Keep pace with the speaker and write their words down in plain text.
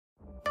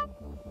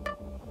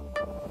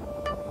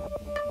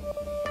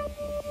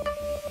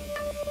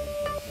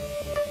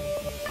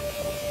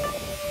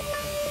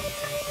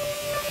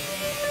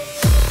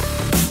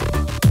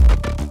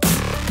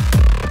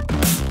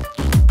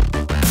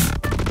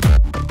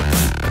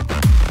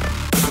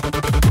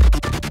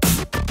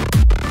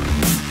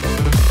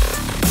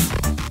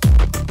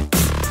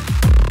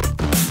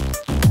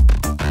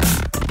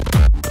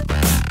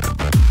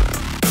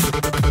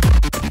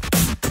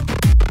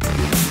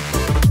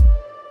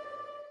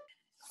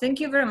Thank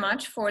you very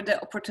much for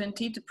the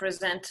opportunity to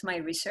present my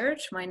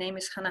research. My name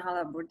is Hanna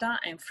Halaburda.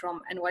 I'm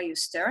from NYU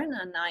Stern,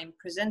 and I'm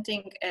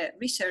presenting a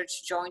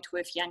research joint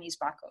with Yanis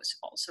Bakos,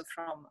 also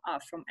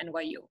from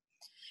NYU.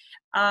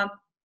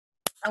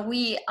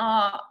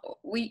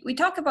 We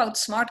talk about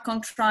smart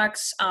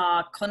contracts,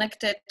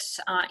 connected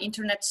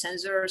internet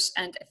sensors,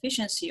 and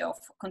efficiency of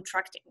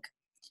contracting.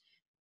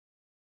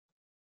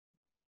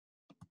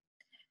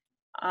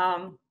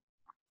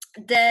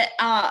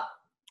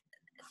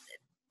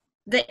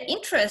 The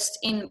interest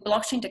in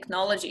blockchain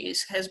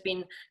technologies has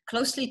been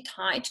closely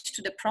tied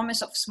to the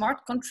promise of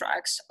smart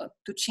contracts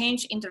to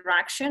change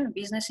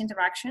business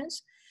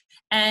interactions,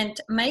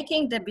 and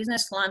making the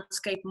business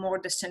landscape more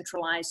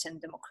decentralized and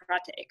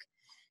democratic.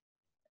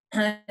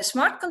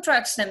 Smart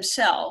contracts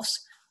themselves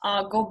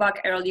go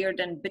back earlier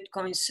than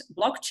Bitcoin's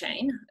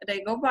blockchain. They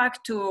go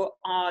back to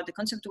the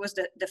concept was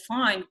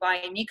defined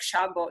by Nick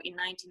Szabo in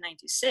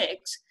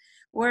 1996,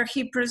 where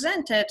he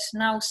presented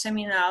now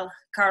seminal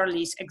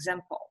Carly's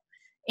example.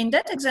 In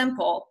that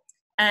example,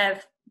 a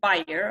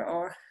buyer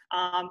or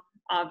a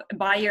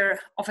buyer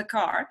of a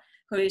car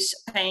who is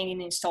paying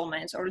in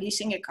installments or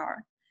leasing a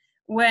car,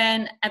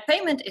 when a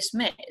payment is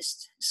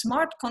missed,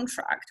 smart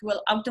contract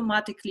will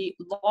automatically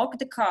lock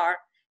the car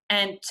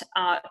and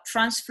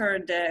transfer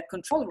the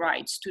control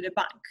rights to the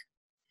bank.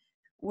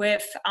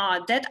 With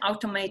that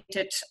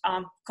automated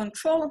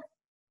control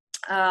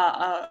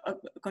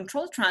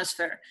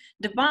transfer,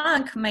 the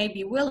bank may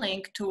be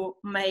willing to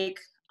make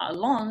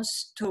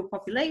loans to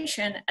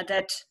population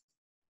that,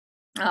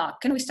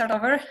 can we start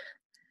over?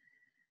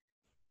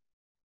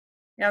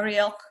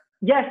 Gabriel?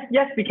 Yes,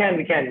 we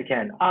can.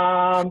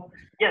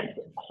 Yes,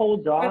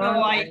 hold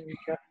on.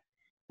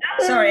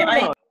 Sorry,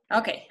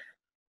 okay.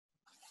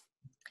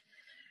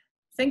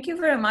 Thank you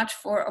very much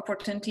for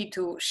opportunity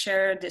to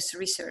share this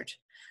research.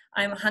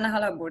 I'm Hanna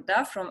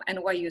Halaburda from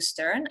NYU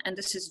Stern, and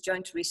this is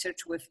joint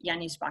research with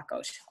Yanis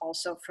Bakos,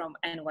 also from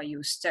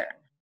NYU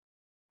Stern.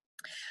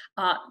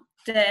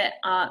 The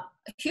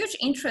huge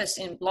interest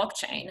in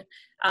blockchain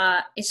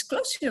is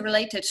closely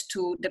related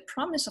to the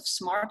promise of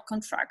smart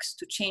contracts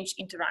to change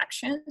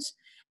interactions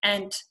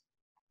and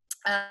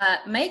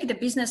make the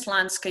business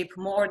landscape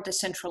more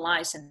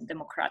decentralized and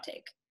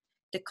democratic.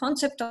 The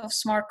concept of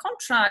smart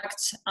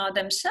contracts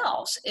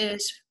themselves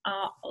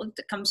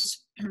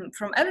comes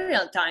from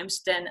earlier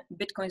times than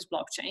Bitcoin's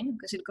blockchain,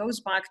 because it goes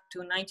back to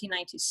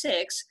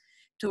 1996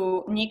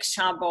 to Nick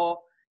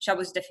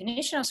Szabo's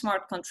definition of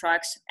smart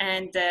contracts,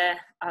 and the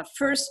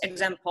first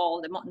example,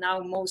 the now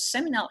most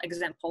seminal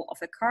example of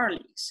a car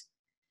lease,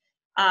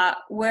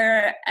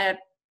 where a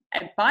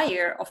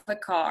buyer of a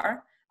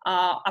car,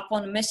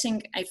 upon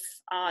missing,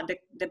 if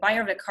the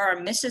buyer of the car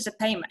misses a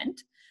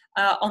payment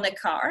on a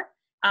car,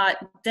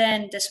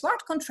 then the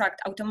smart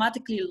contract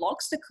automatically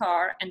locks the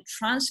car and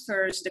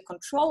transfers the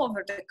control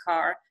over the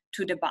car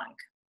to the bank.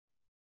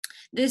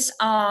 This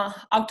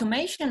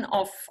automation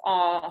of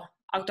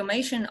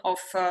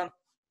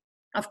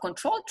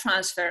control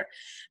transfer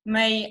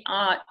may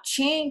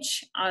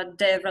change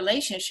the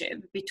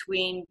relationship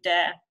between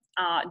the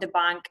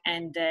bank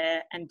and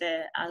the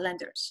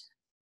lenders.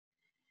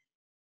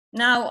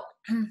 Now,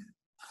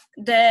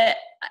 the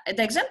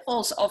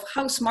examples of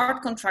how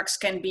smart contracts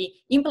can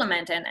be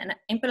implemented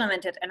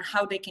and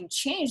how they can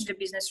change the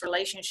business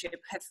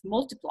relationship have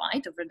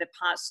multiplied over the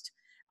past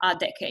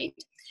decade.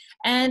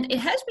 And it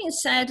has been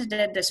said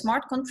that the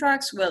smart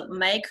contracts will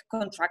make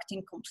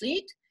contracting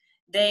complete.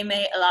 They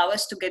may allow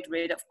us to get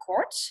rid of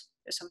courts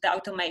because of the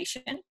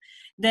automation.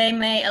 They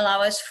may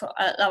allow us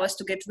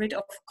to get rid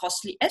of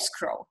costly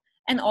escrow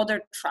and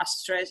other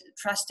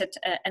trusted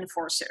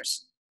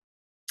enforcers.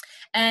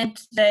 And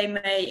they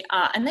may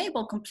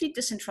enable complete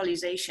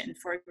decentralization,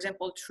 for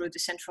example, through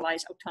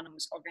decentralized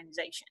autonomous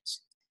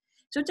organizations.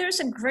 So there's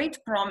a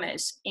great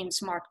promise in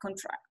smart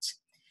contracts.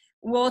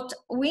 What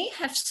we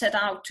have set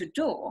out to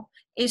do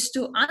is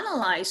to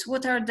analyze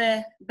what are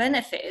the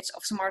benefits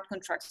of smart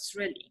contracts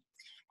really.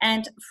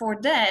 And for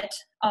that,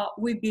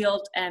 we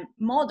built a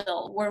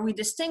model where we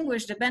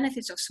distinguish the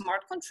benefits of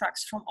smart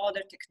contracts from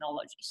other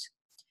technologies.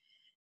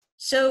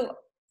 So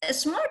a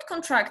smart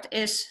contract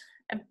is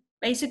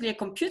basically a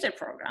computer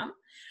program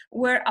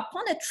where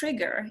upon a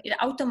trigger, it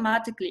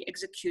automatically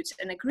executes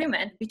an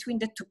agreement between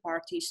the two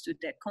parties to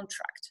the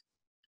contract.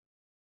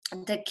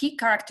 And the key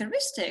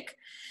characteristic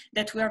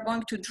that we are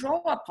going to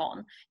draw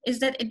upon is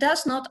that it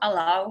does not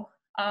allow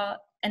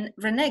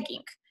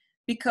reneging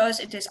because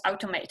it is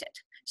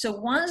automated. So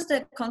once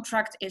the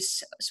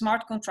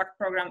smart contract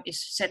program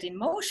is set in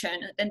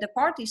motion, then the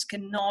parties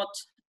cannot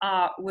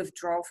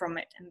withdraw from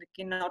it and they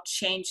cannot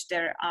change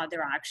their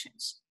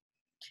actions.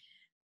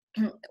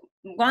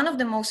 One of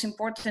the most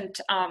important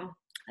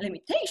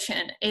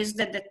limitation is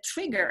that the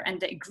trigger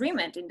and the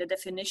agreement in the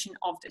definition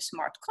of the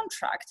smart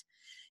contract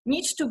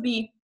needs to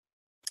be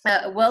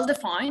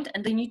well-defined,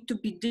 and they need to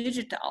be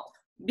digital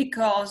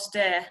because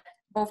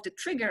both the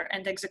trigger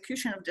and the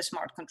execution of the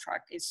smart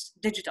contract is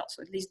digital,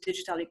 so at least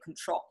digitally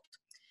controlled.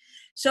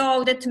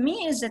 So that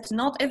means that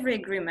not every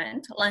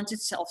agreement lends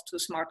itself to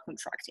smart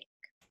contracting.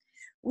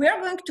 We are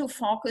going to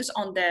focus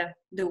on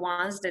the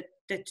ones that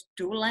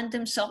do lend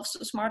themselves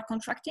to smart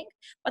contracting,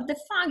 but the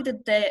fact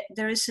that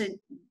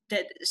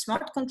that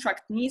smart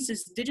contract needs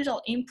this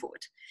digital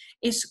input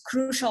is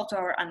crucial to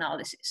our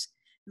analysis.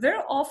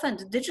 Very often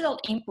the digital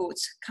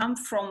inputs come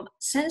from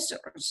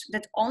sensors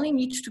that only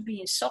need to be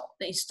installed.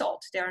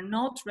 They are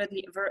not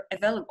readily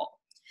available.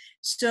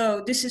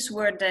 So this is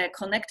where the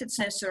connected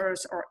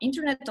sensors or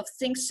Internet of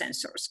Things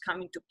sensors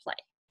come into play.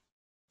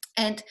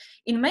 And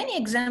in many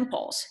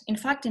examples, in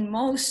fact, in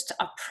most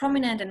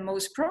prominent and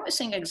most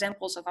promising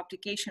examples of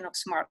application of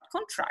smart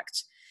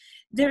contracts,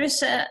 there is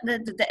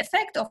the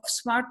effect of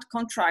smart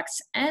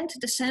contracts and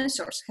the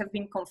sensors have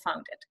been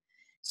confounded.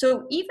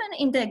 So even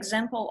in the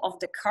example of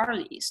the car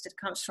lease that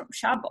comes from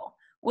Szabo,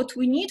 what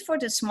we need for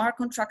the smart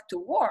contract to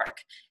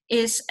work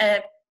is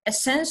a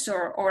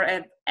sensor or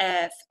an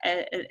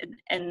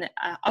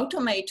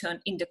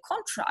automaton in the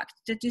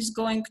contract that is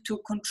going to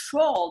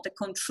control the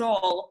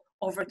control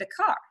over the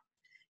car.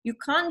 You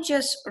can't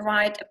just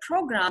write a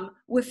program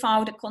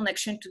without a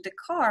connection to the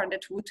car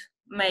that would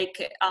make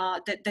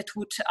that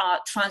would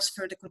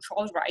transfer the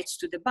control rights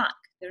to the bank.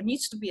 There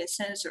needs to be a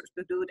sensor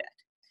to do that.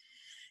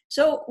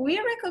 So we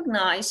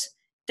recognize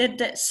that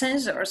the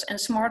sensors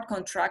and smart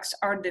contracts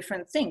are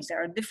different things.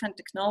 There are different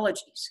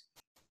technologies.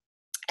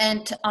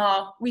 And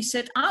we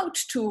set out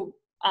to,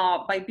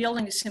 by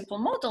building a simple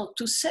model,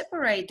 to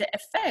separate the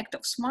effect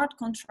of smart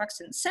contracts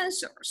and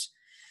sensors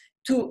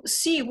to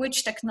see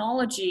which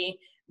technology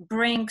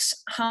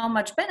brings how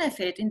much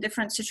benefit in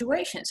different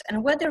situations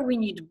and whether we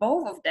need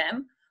both of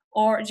them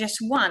or just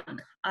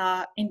one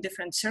in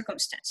different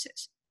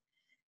circumstances.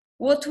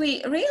 What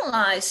we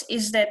realize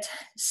is that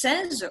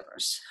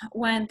sensors,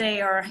 when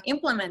they are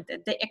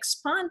implemented, they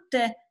expand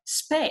the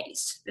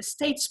space, the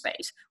state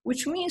space,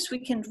 which means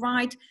we can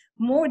write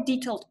more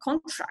detailed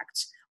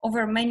contracts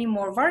over many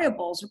more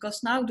variables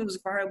because now those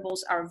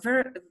variables are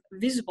very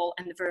visible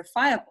and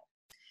verifiable.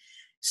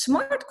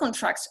 Smart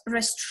contracts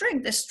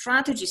restrict the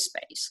strategy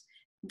space.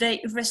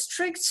 They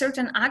restrict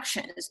certain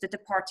actions that the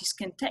parties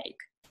can take.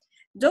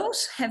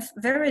 Those have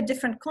very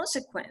different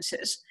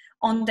consequences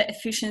on the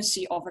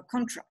efficiency of a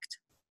contract.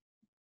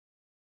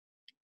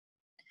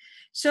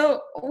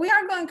 So we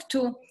are going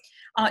to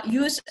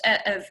use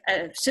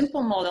a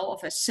simple model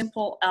of a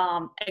simple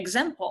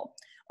example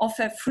of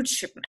a fruit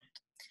shipment.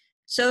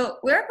 So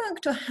we're going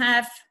to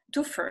have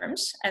two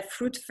firms, a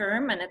fruit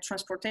firm and a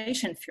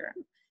transportation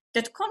firm,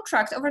 that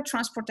contract over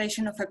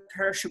transportation of a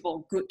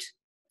perishable good,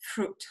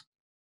 fruit.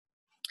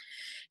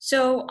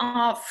 So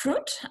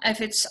fruit,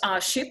 if it's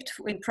shipped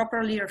in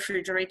properly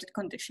refrigerated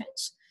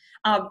conditions,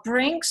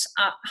 brings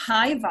a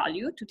high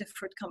value to the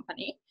fruit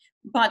company,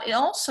 but it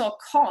also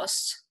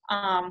costs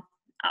a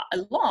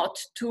lot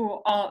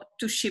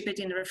to ship it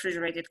in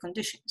refrigerated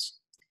conditions.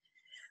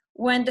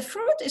 When the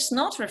fruit is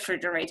not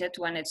refrigerated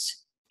when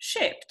it's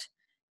shipped,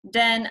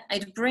 then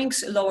it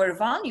brings lower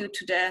value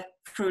to the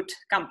fruit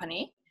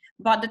company,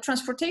 but the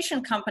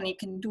transportation company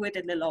can do it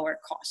at a lower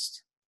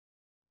cost.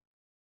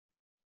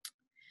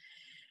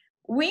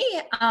 We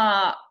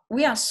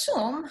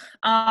assume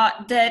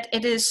that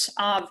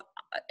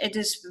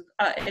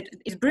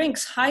it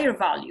brings higher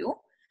value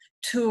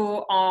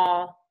to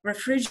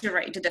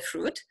refrigerate the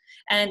fruit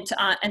and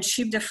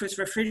ship the fruit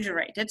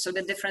refrigerated, so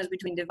the difference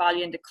between the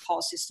value and the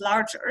cost is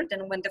larger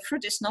than when the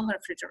fruit is not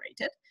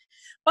refrigerated.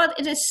 But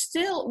it is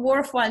still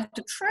worthwhile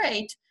to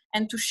trade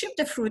and to ship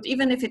the fruit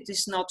even if it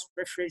is not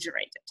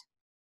refrigerated.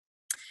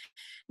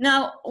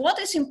 Now, what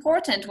is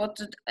important, what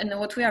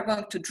we are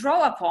going to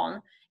draw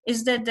upon,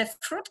 is that the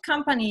fruit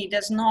company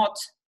does not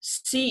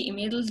see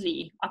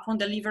immediately upon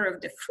delivery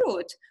of the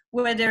fruit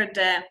whether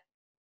the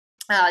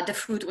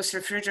fruit was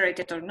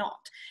refrigerated or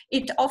not.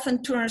 It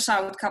often turns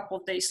out a couple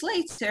of days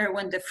later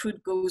when the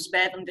fruit goes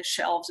bad on the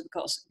shelves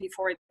because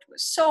before it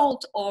was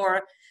sold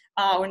or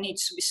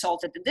needs to be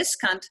sold at a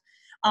discount,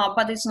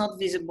 but it's not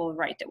visible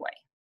right away.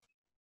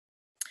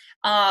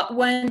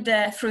 When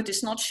the fruit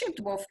is not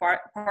shipped, both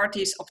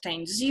parties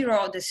obtain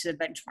zero. This is a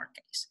benchmark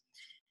case.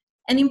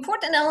 An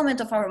important element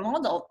of our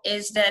model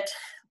is that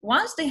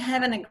once they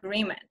have an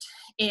agreement,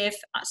 if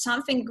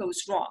something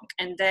goes wrong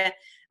and a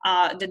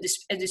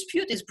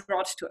dispute is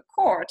brought to a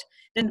court,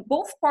 then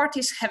both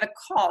parties have a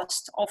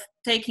cost of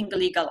taking the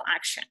legal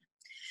action.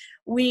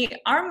 We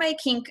are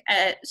making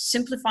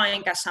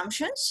simplifying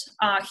assumptions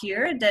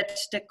here that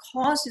the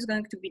cost is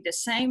going to be the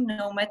same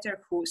no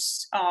matter who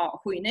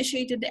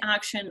initiated the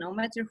action, no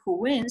matter who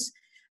wins.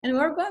 And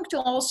we're going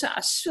to also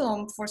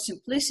assume, for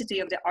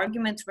simplicity of the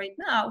argument right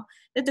now,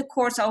 that the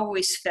courts are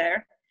always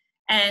fair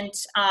and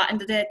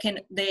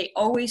they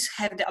always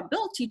have the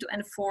ability to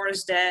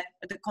enforce the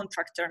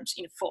contract terms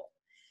in full.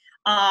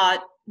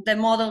 The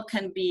model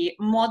can be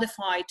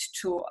modified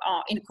to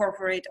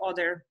incorporate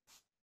other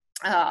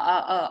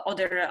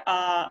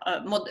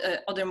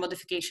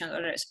modifications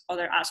or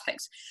other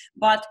aspects,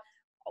 but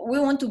we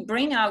want to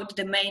bring out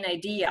the main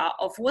idea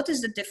of what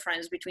is the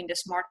difference between the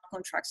smart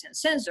contracts and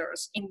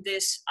sensors in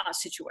this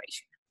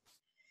situation.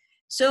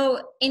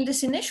 So in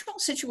this initial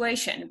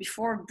situation,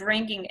 before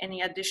bringing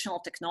any additional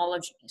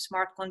technology,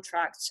 smart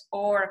contracts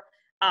or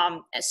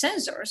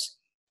sensors,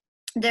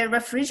 the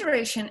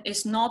refrigeration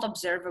is not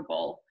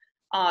observable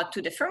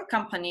to the firm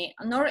company,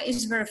 nor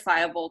is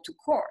verifiable to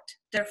court.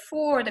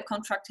 Therefore, the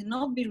contract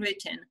cannot be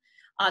written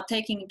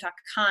taking into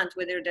account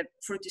whether the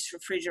fruit is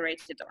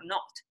refrigerated or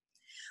not.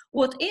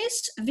 What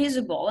is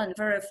visible and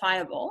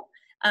verifiable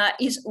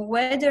is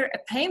whether a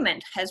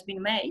payment has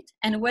been made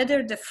and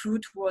whether the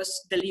fruit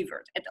was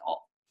delivered at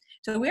all.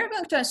 So we are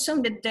going to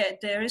assume that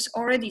there is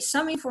already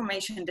some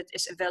information that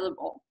is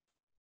available,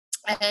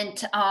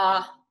 and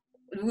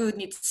we would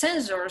need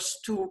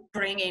sensors to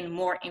bring in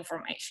more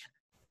information.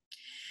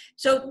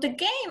 So the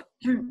game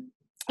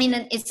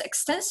in its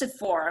extensive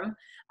form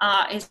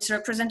is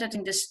represented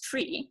in this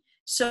tree.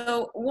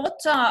 So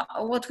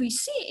what we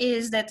see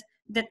is that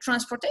the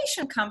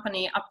transportation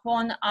company,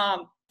 upon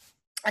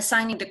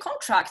assigning the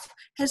contract,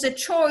 has a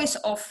choice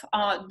of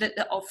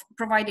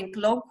providing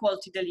low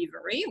quality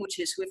delivery, which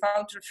is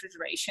without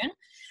refrigeration,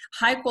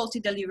 high quality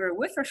delivery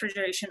with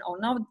refrigeration, or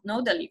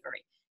no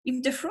delivery.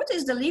 If the fruit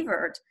is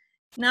delivered,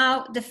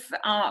 now the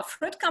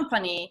fruit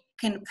company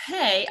can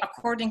pay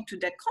according to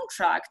the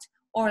contract,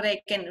 or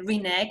they can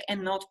renege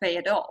and not pay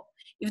at all.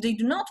 If they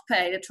do not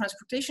pay, the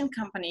transportation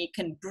company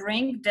can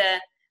bring the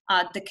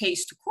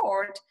case to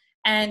court,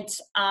 and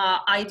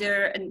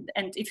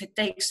and if it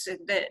takes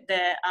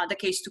the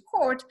case to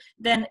court,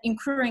 then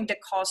incurring the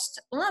cost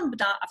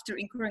lambda. After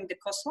incurring the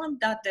cost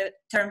lambda, the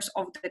terms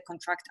of the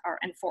contract are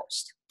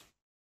enforced.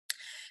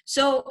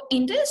 So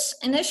in this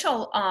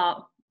initial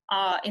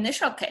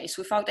case,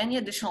 without any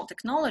additional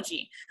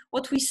technology,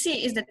 what we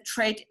see is that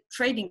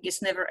trading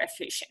is never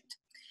efficient.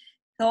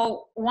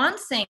 So one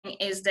thing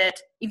is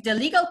that if the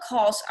legal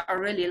costs are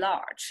really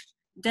large,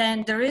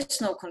 then there is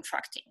no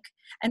contracting.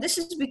 And this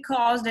is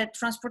because the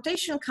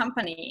transportation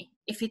company,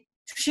 if it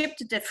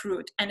shipped the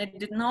fruit and it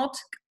did not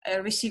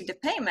receive the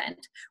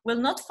payment, will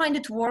not find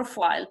it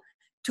worthwhile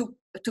to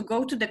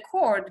go to the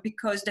court,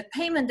 because the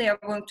payment they are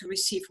going to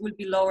receive will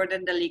be lower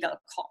than the legal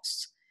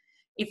costs.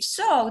 If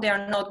so, they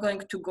are not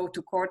going to go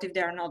to court if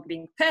they are not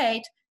being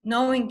paid,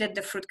 knowing that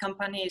the fruit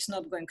company is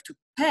not going to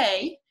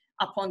pay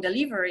upon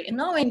delivery, and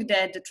knowing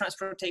that the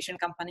transportation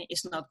company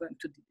is not going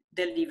to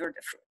deliver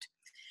the fruit,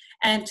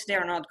 and they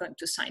are not going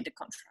to sign the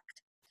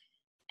contract.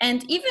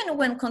 And even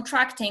when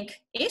contracting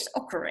is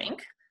occurring,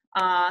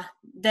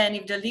 then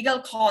if the legal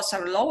costs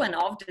are low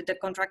enough that the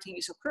contracting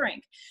is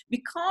occurring,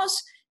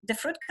 because the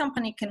fruit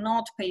company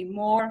cannot pay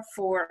more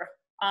for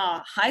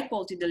high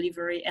quality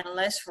delivery and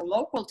less for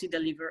low quality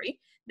delivery,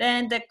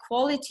 then the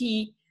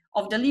quality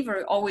of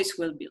delivery always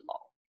will be low.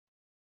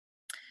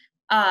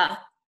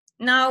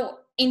 Now,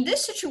 in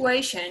this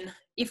situation,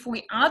 if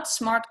we add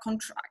smart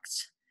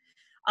contracts,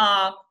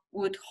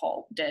 would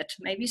hope that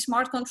maybe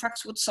smart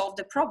contracts would solve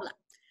the problem.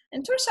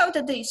 And it turns out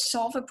that they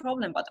solve a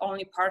problem, but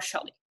only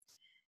partially.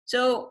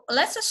 So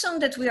let's assume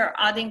that we are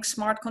adding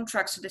smart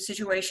contracts to the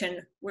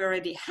situation we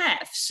already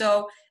have.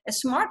 So a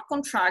smart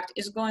contract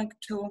is going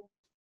to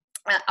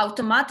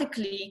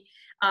automatically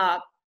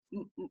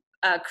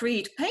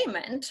create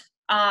payment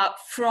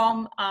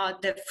from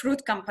the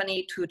fruit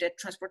company to the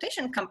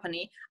transportation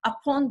company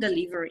upon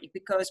delivery,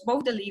 because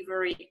both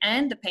delivery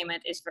and the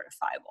payment is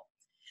verifiable.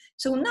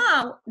 So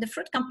now the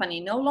fruit company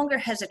no longer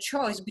has a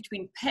choice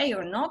between pay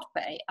or not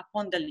pay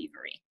upon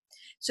delivery.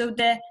 So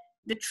the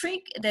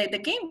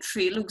game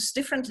tree looks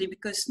differently,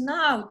 because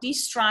now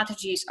these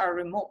strategies are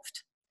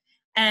removed.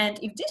 And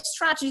if these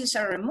strategies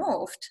are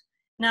removed,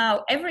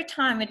 now every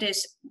time it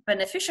is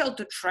beneficial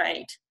to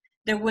trade,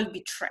 there will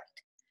be trade.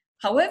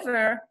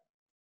 However,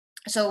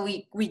 so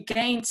we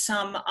gained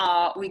some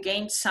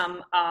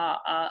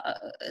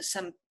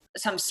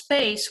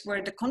space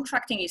where the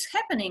contracting is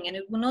happening, and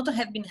it would not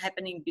have been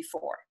happening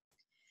before.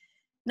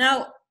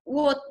 Now,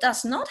 what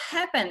does not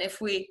happen if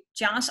we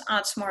just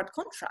add smart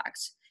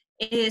contracts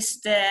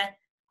is the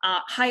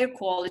higher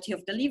quality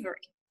of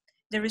delivery.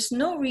 There is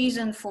no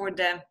reason for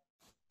the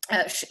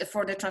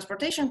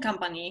transportation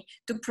company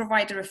to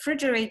provide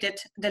refrigerated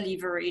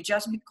delivery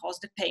just because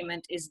the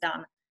payment is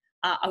done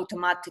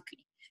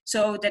automatically.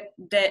 So that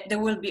there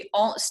will be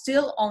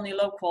still only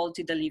low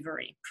quality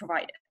delivery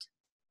provided.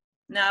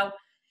 Now,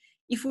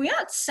 if we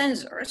add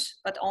sensors,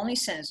 but only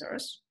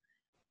sensors,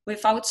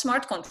 without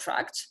smart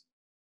contracts,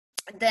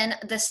 then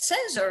the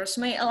sensors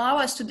may allow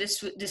us to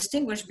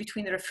distinguish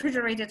between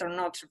refrigerated or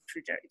not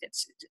refrigerated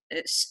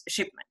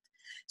shipment.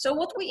 So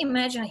what we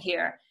imagine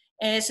here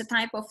is a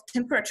type of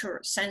temperature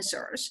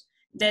sensors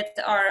that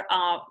are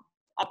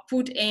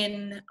put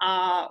in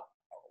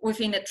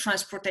within a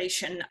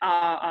transportation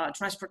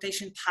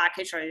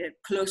package, or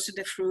close to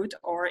the fruit,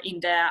 or in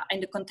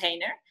the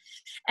container,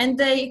 and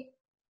they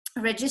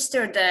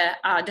register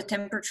the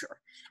temperature,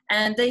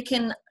 and they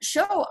can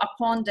show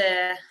upon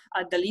the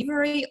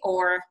delivery,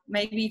 or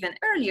maybe even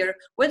earlier,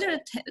 whether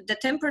the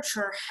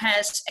temperature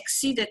has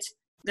exceeded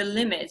the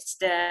limits,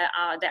 the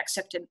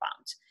accepted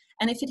bounds.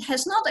 And if it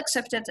has not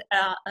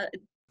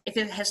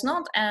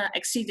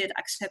exceeded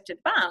accepted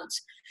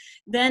bounds,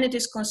 then it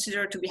is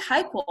considered to be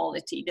high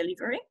quality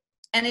delivery.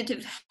 And if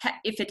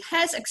it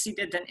has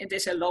exceeded, then it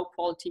is a low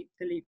quality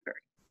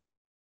delivery.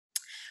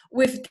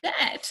 With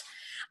that,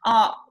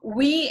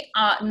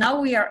 now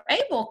we are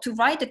able to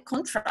write a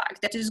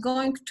contract that is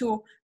going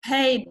to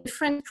pay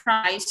different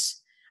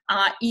price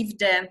if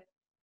the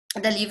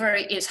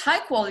delivery is high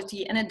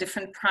quality, and a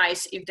different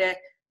price if the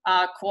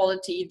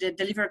the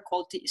delivery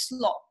quality is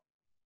low.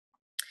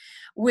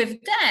 With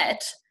that,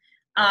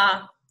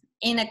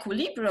 in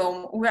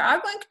equilibrium, we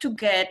are going to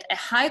get a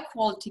high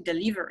quality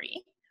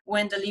delivery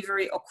when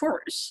delivery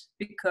occurs,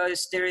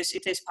 because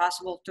it is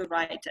possible to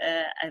write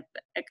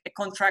a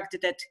contract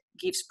that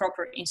gives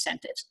proper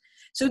incentives.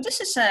 So this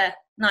is a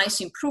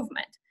nice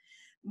improvement.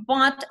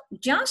 But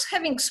just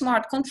having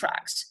smart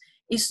contracts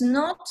is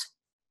not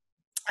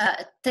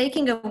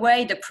taking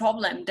away the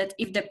problem that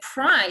if the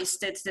price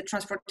that the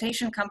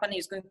transportation company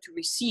is going to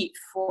receive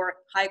for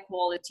high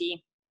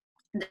quality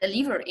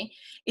delivery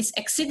is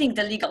exceeding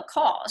the legal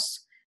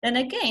costs, then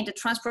again, the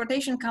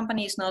transportation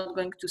company is not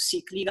going to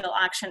seek legal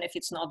action if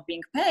it's not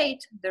being paid.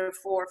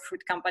 Therefore,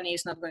 fruit company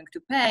is not going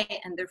to pay,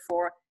 and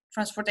therefore,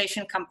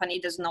 transportation company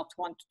does not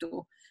want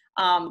to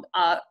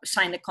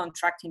sign a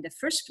contract in the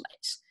first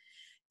place.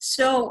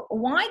 So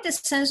while the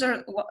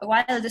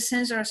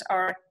sensors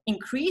are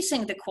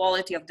increasing the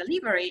quality of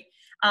delivery,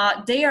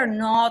 they are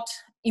not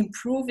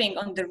improving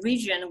on the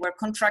region where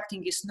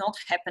contracting is not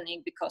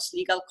happening because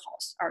legal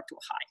costs are too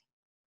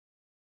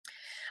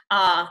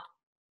high.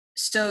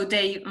 So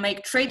they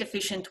make trade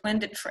efficient when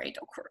the trade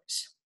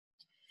occurs.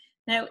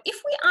 Now,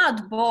 if we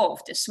add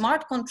both the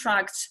smart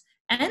contracts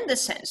and the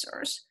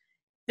sensors,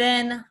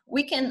 then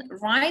we can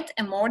write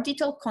a more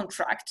detailed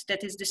contract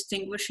that is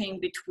distinguishing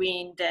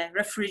between the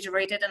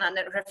refrigerated and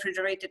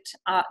unrefrigerated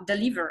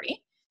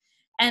delivery.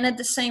 And at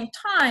the same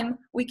time,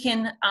 we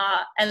can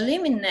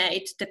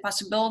eliminate the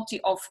possibility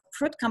of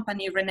fruit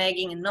company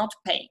reneging and not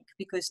paying,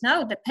 because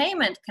now the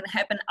payment can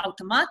happen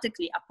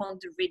automatically upon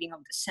the reading of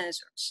the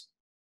sensors.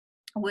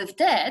 With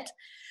that,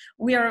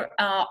 we are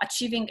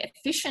achieving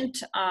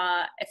efficient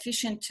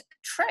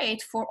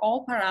trade for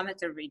all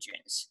parameter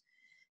regions.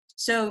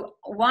 So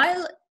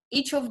while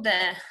each of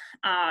the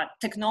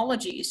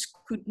technologies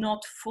could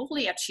not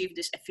fully achieve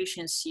this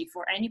efficiency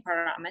for any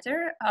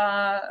parameter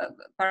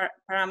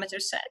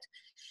set,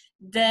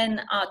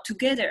 then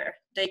together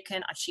they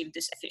can achieve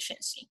this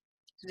efficiency.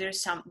 So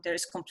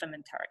there's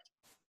complementarity.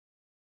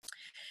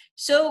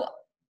 So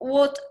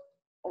what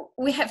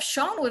we have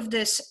shown with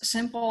this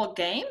simple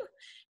game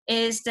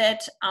is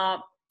that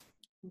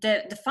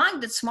the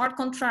fact that smart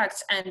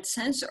contracts and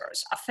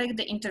sensors affect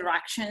the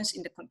interactions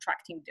in the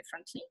contracting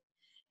differently,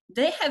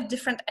 they have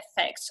different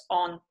effects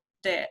on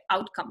the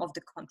outcome of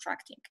the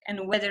contracting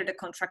and whether the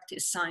contract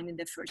is signed in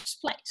the first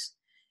place.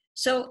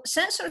 So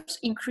sensors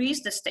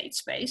increase the state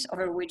space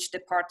over which the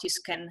parties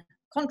can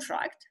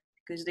contract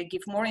because they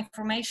give more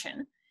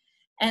information.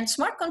 And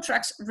smart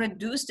contracts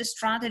reduce the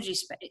strategy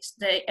space.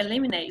 They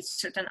eliminate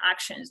certain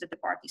actions that the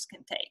parties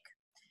can take.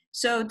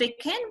 So they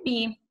can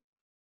be,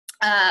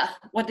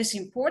 what is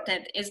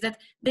important is that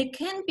they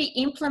can be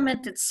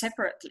implemented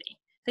separately.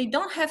 They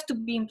don't have to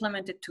be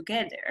implemented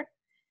together.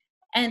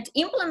 And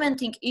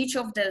implementing each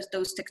of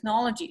those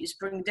technologies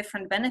bring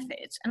different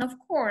benefits. And of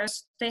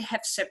course, they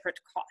have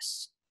separate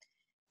costs.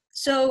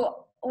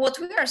 So what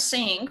we are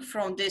seeing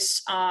from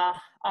this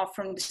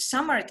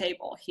summary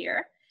table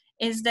here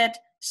is that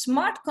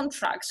smart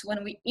contracts,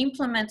 when we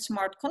implement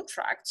smart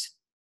contracts,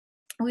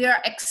 we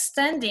are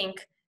extending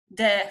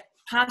the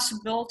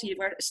possibility,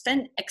 we're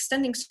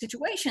extending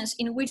situations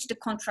in which the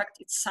contract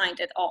is signed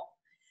at all.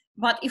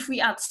 But if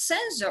we add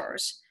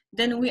sensors,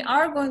 then we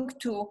are going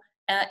to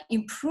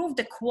improve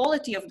the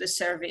quality of the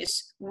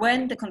service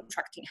when the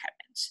contracting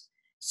happens.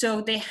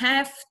 So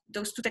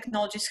those two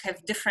technologies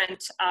have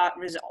different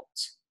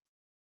results,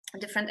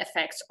 different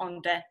effects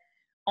on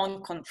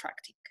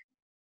contracting.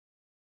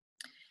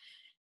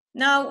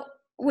 Now,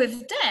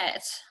 with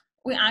that,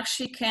 we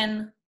actually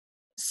can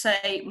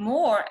say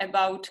more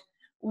about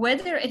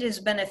whether it is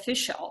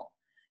beneficial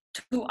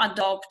to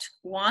adopt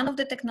one of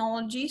the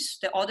technologies,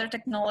 the other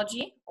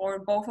technology, or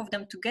both of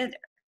them together.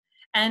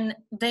 And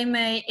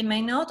it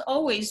may not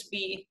always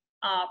be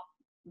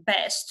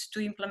best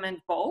to implement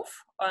both,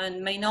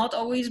 and may not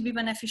always be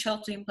beneficial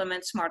to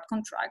implement smart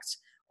contracts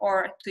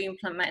or to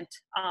implement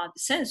the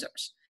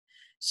sensors.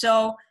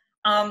 So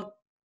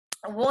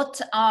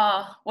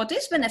what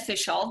is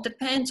beneficial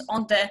depends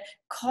on the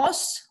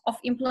cost of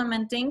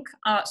implementing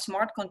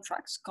smart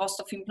contracts, cost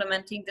of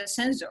implementing the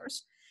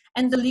sensors,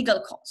 and the legal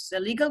costs.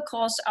 The legal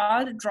costs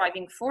are the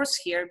driving force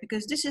here,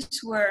 because this is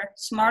where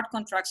smart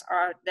contracts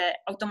are, the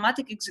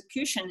automatic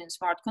execution in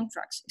smart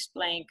contracts is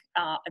playing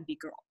a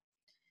big role.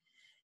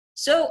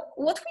 So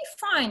what we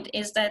find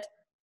is that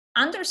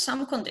under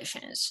some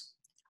conditions,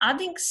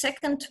 adding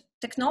second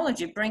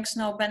technology brings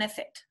no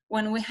benefit.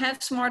 When we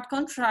have smart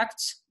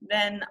contracts,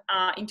 then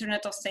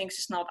Internet of Things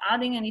is not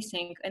adding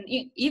anything. And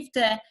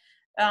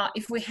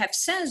if we have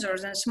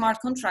sensors, then smart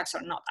contracts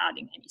are not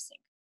adding anything.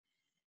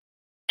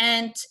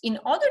 And in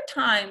other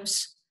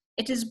times,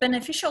 it is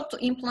beneficial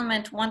to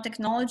implement one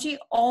technology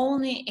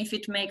only if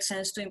it makes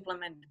sense to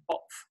implement both.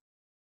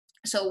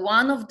 So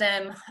one of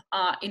them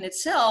in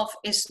itself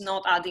is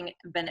not adding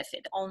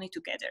benefit, only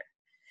together.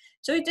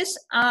 So it is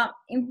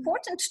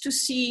important to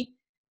see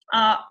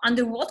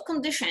under what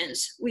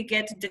conditions we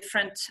get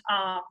different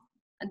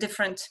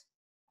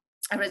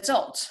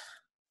results.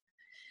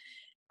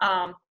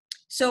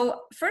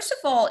 So first of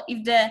all,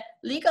 if the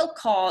legal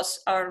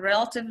costs are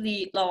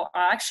relatively low,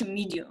 are actually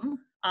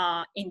medium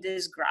in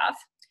this graph,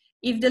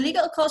 if the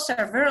legal costs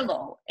are very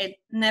low, it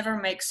never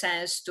makes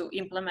sense to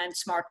implement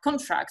smart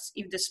contracts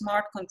if the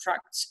smart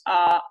contracts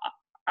are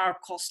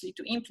costly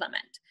to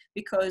implement,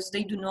 because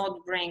they do not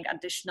bring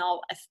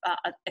additional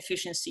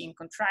efficiency in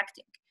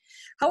contracting.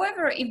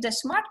 However, if the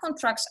smart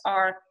contracts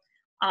are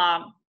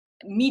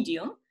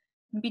medium,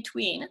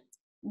 between,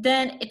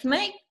 then it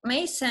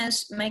make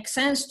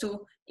sense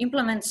to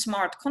implement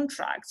smart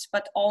contracts,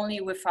 but only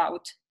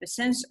without the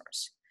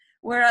sensors.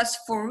 Whereas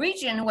for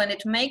region, when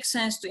it makes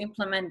sense to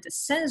implement the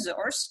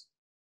sensors,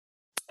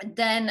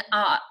 then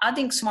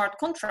adding smart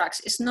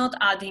contracts is not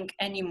adding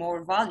any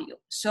more value.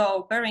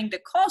 So bearing the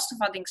cost of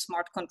adding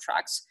smart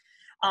contracts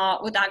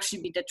would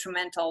actually be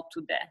detrimental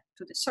to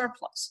the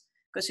surplus,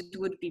 because it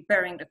would be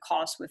bearing the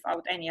cost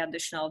without any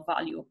additional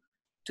value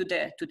to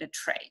the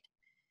trade.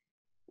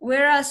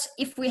 Whereas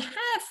if we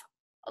have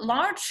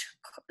large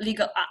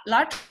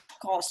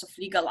costs of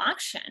legal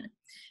action,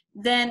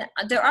 then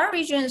there are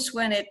regions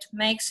when it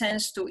makes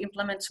sense to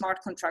implement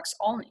smart contracts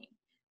only.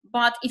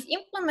 But if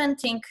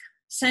implementing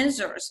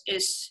sensors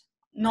is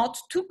not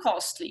too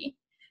costly,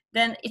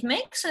 then it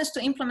makes sense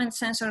to implement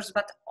sensors,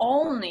 but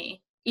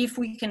only if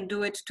we can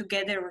do it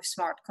together with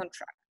smart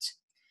contracts.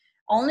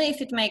 Only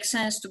if it makes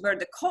sense to bear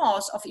the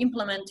cost of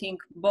implementing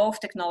both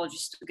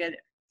technologies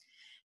together.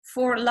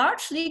 For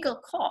large legal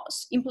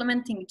costs,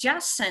 implementing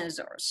just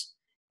sensors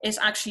is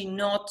actually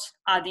not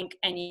adding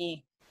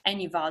any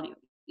value.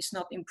 It's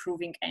not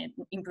improving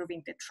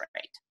the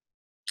trade.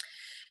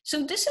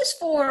 So this is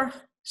for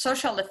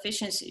social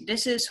efficiency.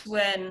 This is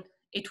when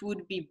it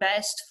would be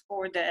best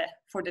for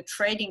the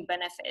trading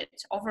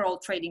benefit, overall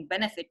trading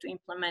benefit, to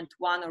implement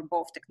one or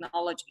both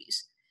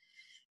technologies.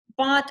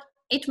 But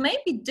it may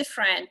be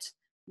different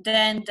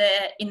than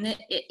the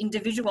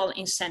individual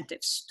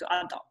incentives to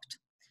adopt.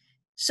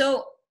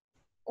 So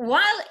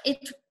while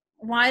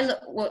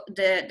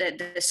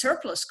the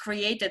surplus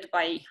created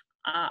by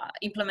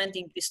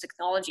implementing these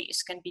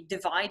technologies can be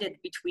divided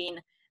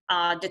between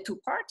the two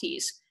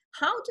parties,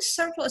 how the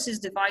surplus is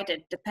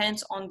divided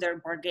depends on their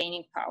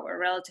bargaining power,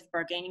 relative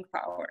bargaining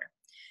power.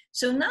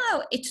 So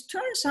now it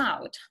turns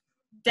out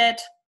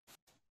that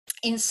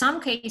in some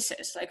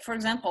cases, like for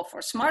example,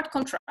 for smart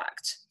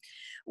contracts,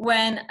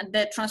 when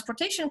the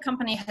transportation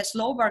company has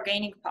low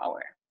bargaining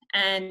power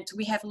and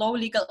we have low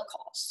legal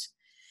costs,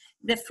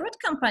 the fruit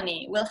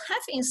company will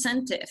have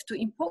incentive to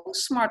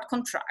impose smart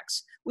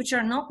contracts, which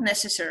are not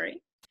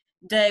necessary.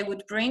 They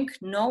would bring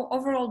no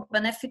overall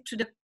benefit to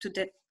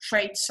the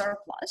trade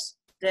surplus.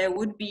 There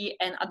would be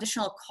an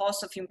additional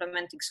cost of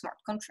implementing smart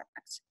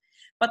contracts.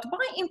 But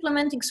by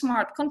implementing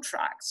smart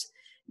contracts,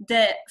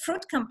 the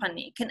fruit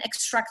company can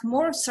extract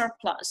more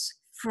surplus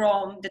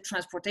from the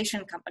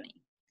transportation company.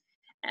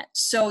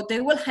 So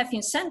they will have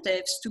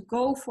incentives to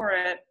go for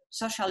a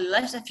socially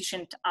less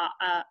efficient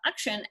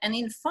action, and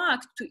in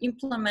fact to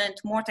implement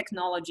more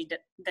technology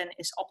than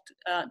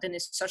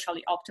is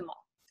socially optimal.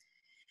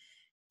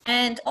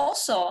 And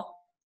also,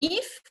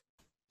 if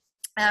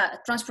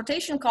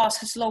transportation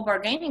cost has low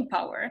bargaining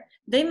power,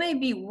 they may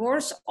be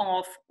worse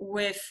off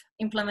with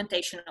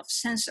implementation of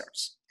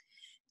sensors.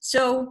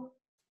 So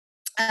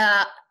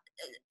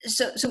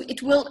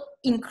it will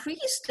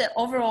increase the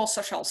overall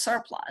social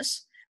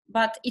surplus,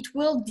 but it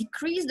will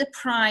decrease the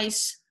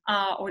price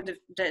or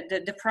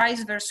the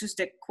price versus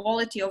the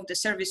quality of the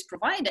service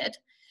provided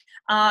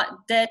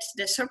that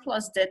the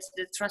surplus that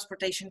the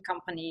transportation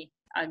company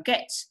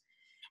gets.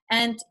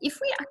 And if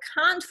we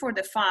account for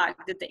the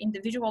fact that the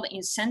individual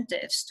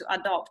incentives to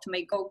adopt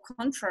may go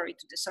contrary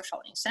to the social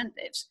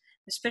incentives,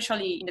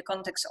 especially in the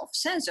context of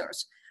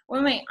sensors,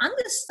 we may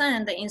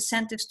understand the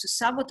incentives to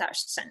sabotage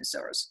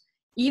sensors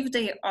if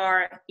they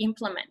are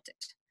implemented,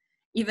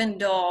 even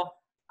though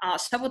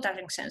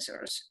sabotaging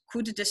sensors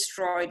could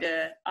destroy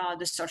the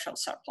social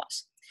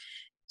surplus.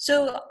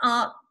 So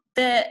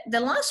the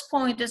last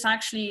point is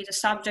actually the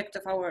subject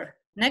of our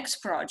next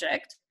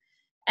project.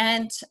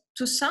 And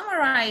to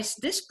summarize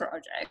this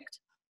project,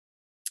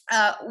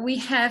 we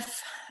have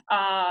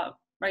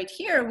right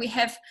here, we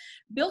have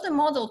built a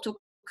model to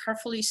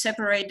carefully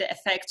separate the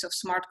effects of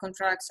smart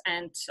contracts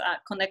and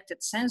connected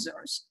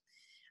sensors.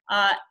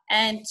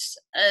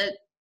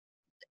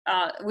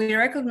 We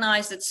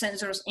recognize that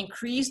sensors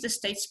increase the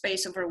state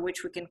space over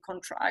which we can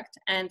contract,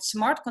 and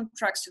smart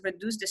contracts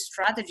reduce the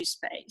strategy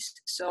space,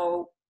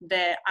 so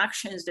the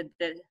actions that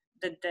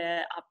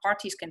the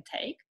parties can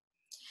take.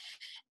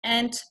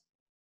 And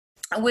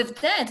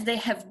with that, they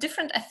have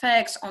different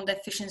effects on the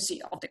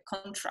efficiency of the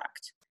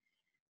contract.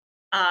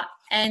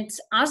 And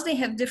as they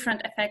have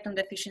different effect on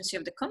the efficiency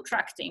of the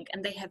contracting,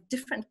 and they have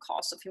different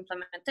costs of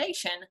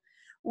implementation,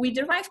 we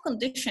derive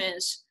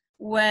conditions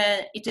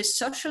where it is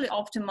socially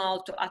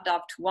optimal to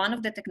adopt one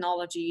of the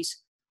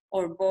technologies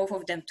or both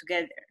of them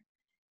together.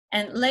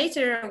 And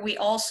later, we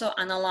also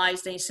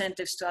analyzed the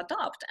incentives to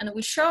adopt. And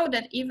we showed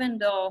that even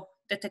though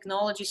the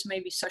technologies may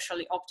be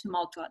socially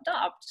optimal to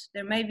adopt,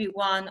 there may be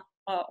one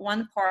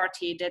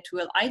party that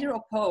will either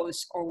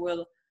oppose or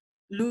will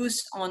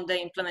lose on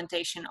the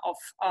implementation of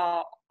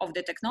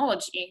the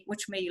technology,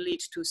 which may lead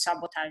to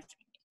sabotaging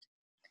it.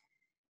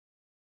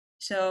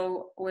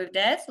 So with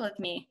that, let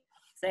me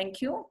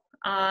thank you.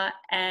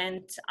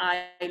 And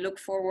I look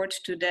forward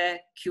to the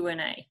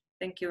Q&A.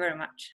 Thank you very much.